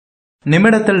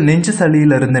நிமிடத்தில் நெஞ்சு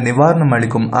சளியிலிருந்து நிவாரணம்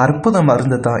அளிக்கும் அற்புத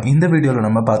மருந்து தான் இந்த வீடியோவில்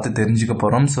நம்ம பார்த்து தெரிஞ்சுக்க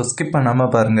போகிறோம். ஸோ ஸ்கிப்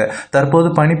பண்ணாமல் பாருங்கள். தற்போது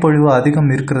பனிப்பொழிவு அதிகம்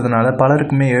இருக்கிறதுனால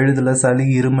பலருக்குமே எளிதில் சளி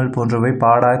இருமல் போன்றவை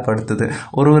பாடாய்படுத்துது.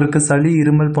 ஒருவருக்கு சளி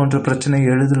இருமல் போன்ற பிரச்சனை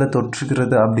எளிதில்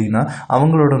தொற்றுகிறது அப்படின்னா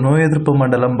அவங்களோட நோய் எதிர்ப்பு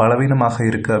மண்டலம் பலவீனமாக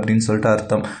இருக்குது அப்படின்னு சொல்லிட்டு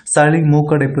அர்த்தம். சளி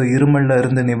மூக்கடைப்பு இருமல்ல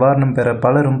இருந்து நிவாரணம் பெற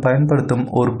பலரும் பயன்படுத்தும்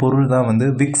ஒரு பொருள் தான்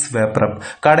விக்ஸ் வேப்ரப்.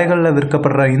 கடைகளில்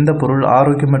விற்கப்படுற இந்த பொருள்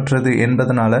ஆரோக்கியமற்றது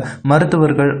என்பதனால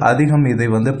மருத்துவர்கள் அதிகம் இதை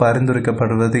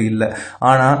பரிந்துரைக்கப்படுவது இல்லை.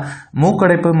 ஆனால்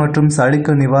மூக்கடைப்பு மற்றும்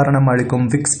சளிக்கு நிவாரணம் அளிக்கும்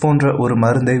விக்ஸ் போன்ற ஒரு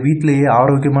மருந்தை வீட்டிலேயே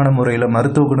ஆரோக்கியமான முறையில்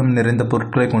மருத்துவ குணம் நிறைந்த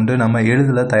பொருட்களை கொண்டு நம்ம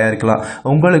எளிதில் தயாரிக்கலாம்.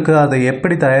 உங்களுக்கு அதை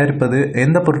எப்படி தயாரிப்பது,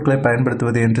 எந்த பொருட்களை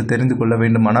பயன்படுத்துவது என்று தெரிந்து கொள்ள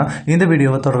வேண்டுமானால் இந்த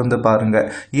வீடியோவை தொடர்ந்து பாருங்க.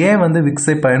 ஏன்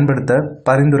விக்ஸை பயன்படுத்த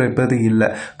பரிந்துரைப்பது இல்லை?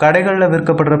 கடைகளில்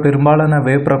விற்கப்படுற பெரும்பாலான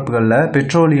வேப்ரப்களில்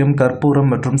பெட்ரோலியம்,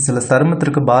 கற்பூரம் மற்றும் சில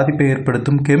சருமத்திற்கு பாதிப்பை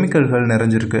ஏற்படுத்தும் கெமிக்கல்கள்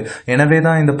நிறைஞ்சிருக்கு. எனவே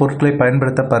தான் இந்த பொருட்களை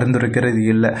பயன்படுத்த பரிந்துரைக்கிறது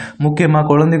இல்லை. முக்கியமாக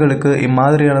குழந்தைகளுக்கு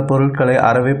இம்மாதிரியான பொருட்களை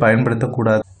அறவே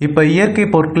பயன்படுத்தக்கூடாது. இப்போ இயற்கை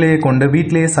பொருட்களையே கொண்டு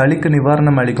வீட்டிலேயே சளிக்கு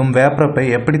நிவாரணம் அளிக்கும் வேப்ரப்பை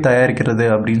எப்படி தயாரிக்கிறது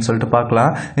அப்படின்னு சொல்லிட்டு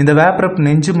பார்க்கலாம். இந்த வேப்ரப்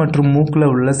நெஞ்சு மற்றும்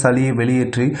மூக்கில் உள்ள சளியை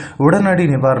வெளியேற்றி உடனடி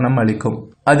நிவாரணம் அளிக்கும்.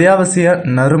 அத்தியாவசிய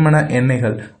நறுமண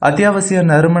எண்ணெய்கள். அத்தியாவசிய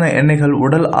நறுமண எண்ணெய்கள்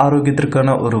உடல்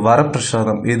ஆரோக்கியத்திற்கான ஒரு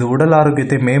வரப்பிரசாதம். இது உடல்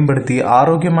ஆரோக்கியத்தை மேம்படுத்தி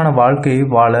ஆரோக்கியமான வாழ்க்கையை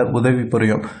வாழ உதவி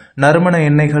புரியும். நறுமண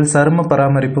எண்ணெய்கள் சரும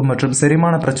பராமரிப்பு மற்றும்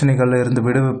செரிமான பிரச்சனைகளில் இருந்து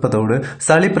விடுவிப்பதோடு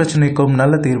சளி பிரச்சனைக்கும்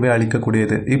நல்ல தீர்வை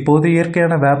அளிக்கக்கூடியது. இப்போது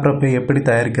இயற்கையான வேப்ரப்பை எப்படி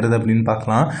தயாரிக்கிறது அப்படின்னு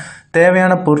பார்க்கலாம்.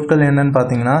 தேவையான பொருட்கள் என்னன்னு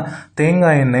பார்த்தீங்கன்னா,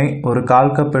 தேங்காய் எண்ணெய் ஒரு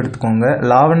 1/4 கப் எடுத்துக்கோங்க.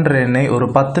 லாவெண்டர் எண்ணெய் ஒரு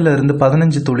 10 to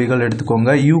 15 துளிகள்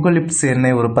எடுத்துக்கோங்க. யூகலிப்ஸ்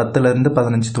எண்ணெய் ஒரு 10 to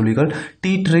 15 துளிகள்.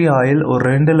 டீ ட்ரீ ஆயில் ஒரு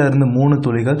 2 to 3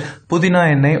 துளிகள். புதினா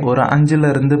எண்ணெய் ஒரு 5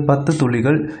 to 10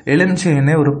 துளிகள். எலுமிச்சை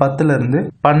எண்ணெய் ஒரு 10 to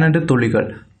 12 துளிகள்.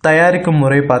 தயாரிக்கும்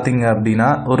முறை பார்த்தீங்க அப்படின்னா,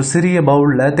 ஒரு சிறிய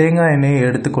பவுலில் தேங்காய் எண்ணெயை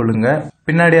எடுத்துக்கொள்ளுங்க.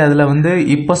 பின்னாடி அதில்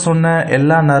இப்போ சொன்ன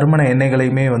எல்லா நறுமண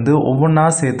எண்ணெய்களையுமே ஒவ்வொன்றா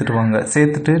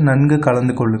சேர்த்துட்டு நன்கு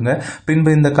கலந்து கொள்ளுங்க.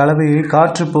 பின்பு இந்த கலவையை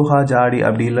காற்று புகா ஜாடி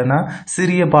அப்படி இல்லைன்னா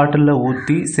சிறிய பாட்டிலில்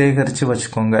ஊற்றி சேகரித்து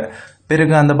வச்சுக்கோங்க.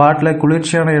 பிறகு அந்த பாட்டிலை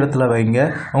குளிர்ச்சியான இடத்துல வைங்க.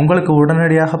 உங்களுக்கு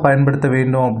உடனடியாக பயன்படுத்த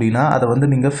வேண்டும் அப்படின்னா அதை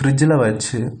நீங்கள் ஃப்ரிட்ஜில்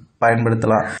வச்சு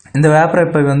பயன்படுத்தலாம். இந்த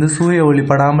வேப்ரப்பை சூரிய ஒளி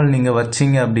படாமல் நீங்கள்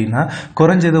வச்சிங்க அப்படின்னா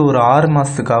குறைஞ்சது ஒரு 6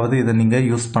 மாதத்துக்காவது இதை நீங்கள்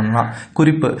யூஸ் பண்ணலாம்.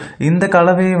 குறிப்பு: இந்த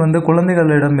கலவையை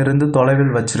குழந்தைகளிடமிருந்து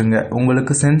தொலைவில் வச்சிருங்க.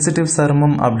 உங்களுக்கு சென்சிட்டிவ்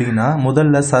சருமம் அப்படின்னா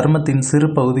முதல்ல சருமத்தின் சிறு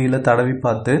பகுதியில் தடவி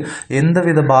பார்த்து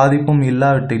எந்தவித பாதிப்பும்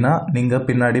இல்லாவிட்டினா நீங்கள்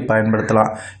பின்னாடி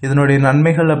பயன்படுத்தலாம். இதனுடைய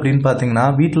நன்மைகள் அப்படின்னு பார்த்தீங்கன்னா,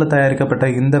 வீட்டில் தயாரிக்கப்பட்ட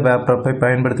இந்த வேப்ரப்பை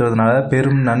பயன்படுத்துவதனால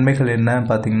பெரும் நன்மைகள் என்ன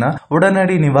பார்த்தீங்கன்னா,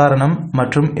 உடனடி நிவாரணம்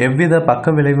மற்றும் எவ்வித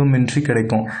பக்க விளைவும் இன்றி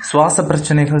கிடைக்கும். சுவாச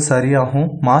பிரச்சனைகள் சரியாகும்.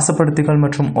 மாசுபடுத்திகள்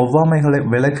மற்றும் ஒவ்வாமைகளை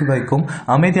விலக்கி வைக்கும்.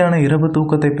 அமைதியான இரவு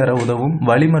தூக்கத்தை பெற உதவும்.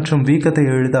 வலி மற்றும் வீக்கத்தை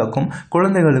எளிதாக்கும்.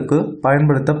 குழந்தைகளுக்கு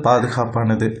பயன்படுத்த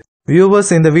பாதுகாப்பானது. வியூவர்ஸ்,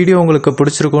 இந்த வீடியோ உங்களுக்கு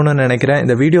பிடிச்சிருக்கும்னு நினைக்கிறேன்.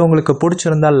 இந்த வீடியோ உங்களுக்கு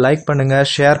பிடிச்சிருந்தால் லைக் பண்ணுங்க,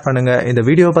 ஷேர் பண்ணுங்க. இந்த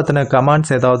வீடியோ பற்றின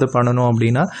கமெண்ட்ஸ் ஏதாவது பண்ணணும்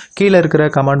அப்படின்னா கீழே இருக்கிற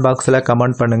கமெண்ட் பாக்ஸில்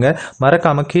கமெண்ட் பண்ணுங்க.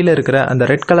 மறக்காம கீழே இருக்கிற அந்த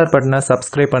ரெட் கலர் பட்டனை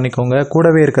சப்ஸ்கிரைப் பண்ணிக்கோங்க.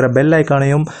 கூடவே இருக்கிற பெல்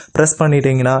ஐக்கானையும் ப்ரெஸ்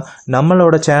பண்ணிட்டீங்கன்னா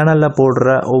நம்மளோட சேனலில்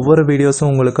போடுற ஒவ்வொரு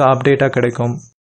வீடியோஸும் உங்களுக்கு அப்டேட்டாக கிடைக்கும்.